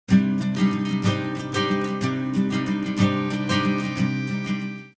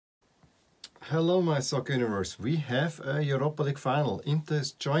Hello, my soccer universe. We have a Europa League final. Inter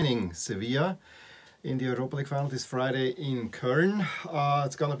is joining Sevilla in the Europa League final this Friday in Köln.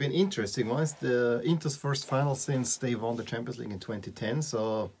 It's going to be an interesting one. It's the Inter's first final since they won the Champions League in 2010.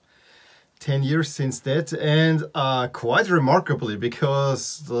 So 10 years since that, and quite remarkably,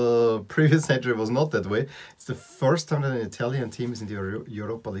 because the previous century was not that way. It's the first time that an Italian team is in the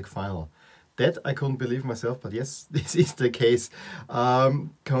Europa League final. That I couldn't believe myself, but yes, this is the case.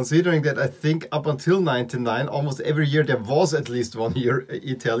 Considering that I think up until 99, almost every year there was at least one year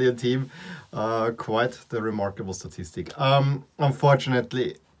Italian team. Quite the remarkable statistic.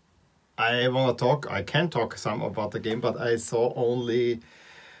 Unfortunately, I can talk some about the game, but I saw only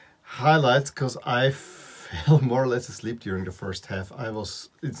highlights because I fell more or less asleep during the first half.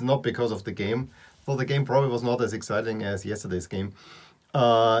 It's not because of the game. Well, the game probably was not as exciting as yesterday's game.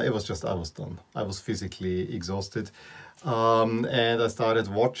 It was just I was done. I was physically exhausted, and I started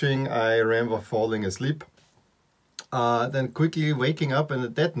watching. I remember falling asleep, then quickly waking up, and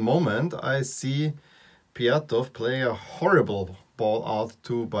at that moment I see Piatov play a horrible ball out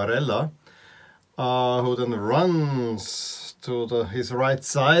to Barella, who then runs to his right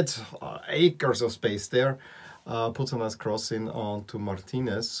side, acres of space there, puts a nice cross in onto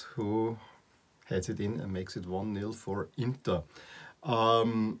Martinez, who heads it in and makes it 1-0 for Inter.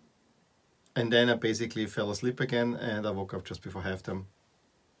 And then I basically fell asleep again, and I woke up just before halftime.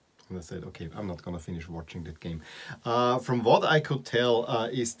 And I said, okay, I'm not going to finish watching that game. From what I could tell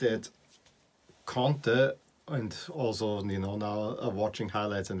is that Conte, and also, now watching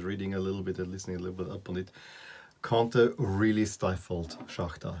highlights and reading a little bit and listening a little bit up on it, Conte really stifled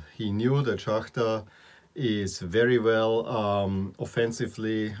Shakhtar. He knew that Shakhtar is very well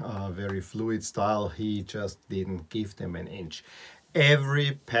offensively, very fluid style. He just didn't give them an inch.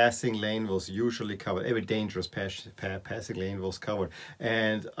 Every passing lane was usually covered. Every dangerous passing lane was covered.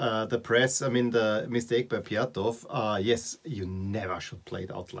 And the mistake by Piatov, yes, you never should play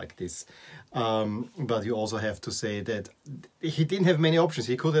it out like this. But you also have to say that he didn't have many options.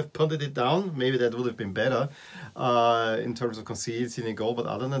 He could have punted it down. Maybe that would have been better in terms of conceding a goal. But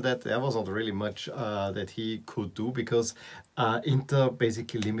other than that, there was not really much that he could do, because Inter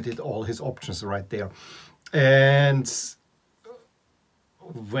basically limited all his options right there. And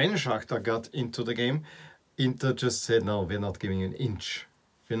when Shakhtar got into the game, Inter just said, no, we're not giving an inch.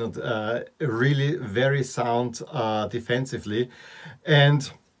 We're not really very sound defensively.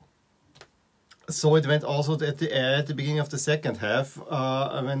 And so it went also at the beginning of the second half,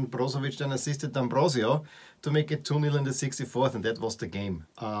 when Brozovic then assisted D'Ambrosio to make it 2-0 in the 64th, and that was the game.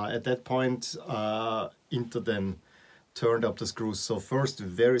 At that point, Inter then turned up the screws. So first,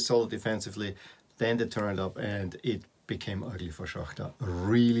 very solid defensively, then they turned up, and it became ugly for Shakhtar.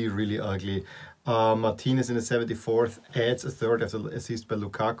 Really, really ugly. Martinez in the 74th adds a third after assist by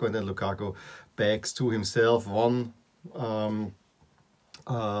Lukaku, and then Lukaku backs to himself. One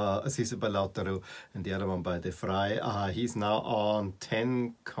assisted by Lautaro and the other one by De Vrij. He's now on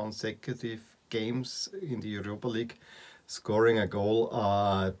 10 consecutive games in the Europa League, scoring a goal.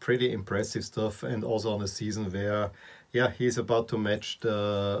 Pretty impressive stuff, and also on a season where, yeah, he's about to match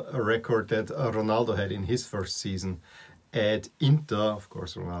the record that Ronaldo had in his first season at Inter. Of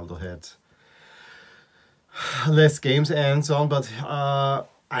course, Ronaldo had less games and so on, but I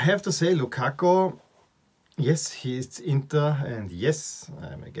have to say, Lukaku, yes, he's Inter, and yes,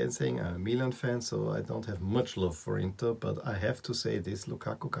 I'm again saying I'm a Milan fan, so I don't have much love for Inter, but I have to say this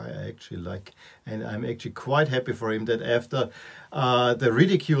Lukaku guy I actually like, and I'm actually quite happy for him that after the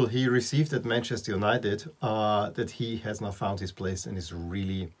ridicule he received at Manchester United, that he has now found his place and is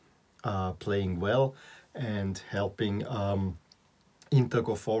really playing well and helping Inter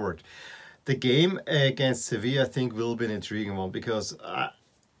go forward. The game against Sevilla, I think, will be an intriguing one, because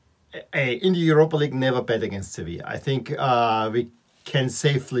in the Europa League, never bet against Sevilla. I think we can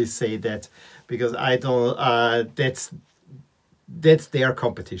safely say that, because I don't. That's their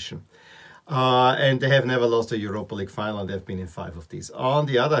competition, and they have never lost a Europa League final, and they've been in 5 of these. On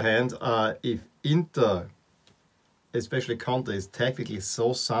the other hand, if Inter, especially Conte, is tactically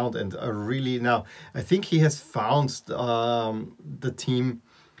so sound and really now, I think he has found the team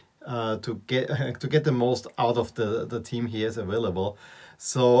to get the most out of the team he has available.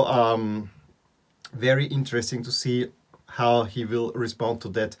 So very interesting to see how he will respond to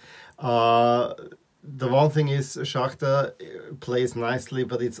that. The one thing is, Shakhtar plays nicely,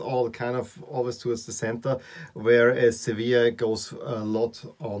 but it's all kind of always towards the center, whereas Sevilla goes a lot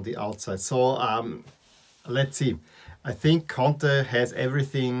on the outside. So let's see. I think Conte has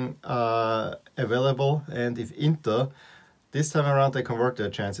everything available, and if Inter, this time around, they convert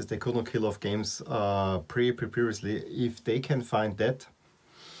their chances, they could not kill off games previously. If they can find that,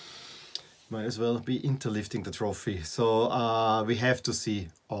 might as well be Inter lifting the trophy. So we have to see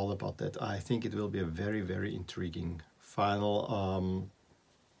all about that. I think it will be a very, very intriguing final.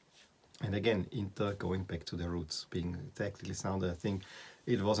 And again, Inter going back to their roots, being tactically sound. I think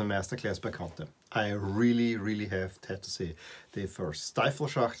it was a masterclass by Conte. I really, really have to say, they first stifle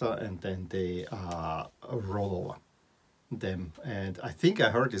Shakhtar and then they roll over them. And I think I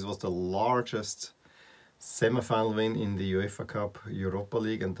heard this was the largest semi-final win in the UEFA Cup Europa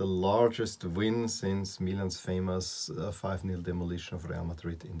League and the largest win since Milan's famous 5-0 demolition of Real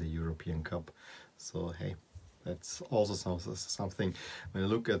Madrid in the European Cup. So hey, that's also something. When I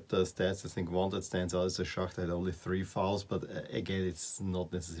look at the stats, I think one that stands out is a Shakhtar had only 3 fouls, but again, it's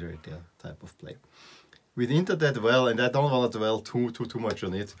not necessarily their type of play. With Inter that well, and I don't want to dwell too much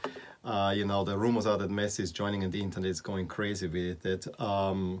on it. You know, the rumors are that Messi is joining and the internet is going crazy with it.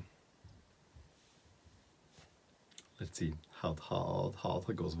 Let's see how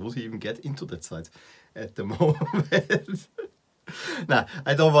it goes. Would he even get into that side at the moment? Nah,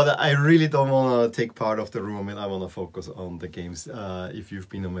 I really don't want to take part of the rumor. I want to focus on the games. If you've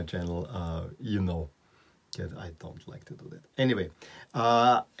been on my channel, you know that I don't like to do that. Anyway,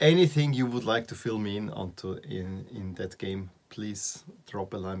 anything you would like to fill me in onto in that game, please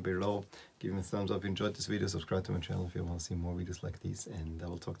drop a line below. Give me a thumbs up if you enjoyed this video. Subscribe to my channel if you want to see more videos like these. And I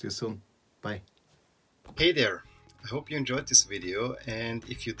will talk to you soon. Bye. Hey there. I hope you enjoyed this video, and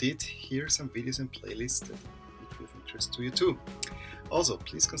if you did, here are some videos and playlists that would be of interest to you too. Also,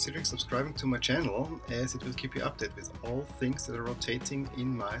 please consider subscribing to my channel, as it will keep you updated with all things that are rotating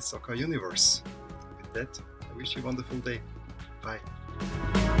in my soccer universe. With that, I wish you a wonderful day. Bye.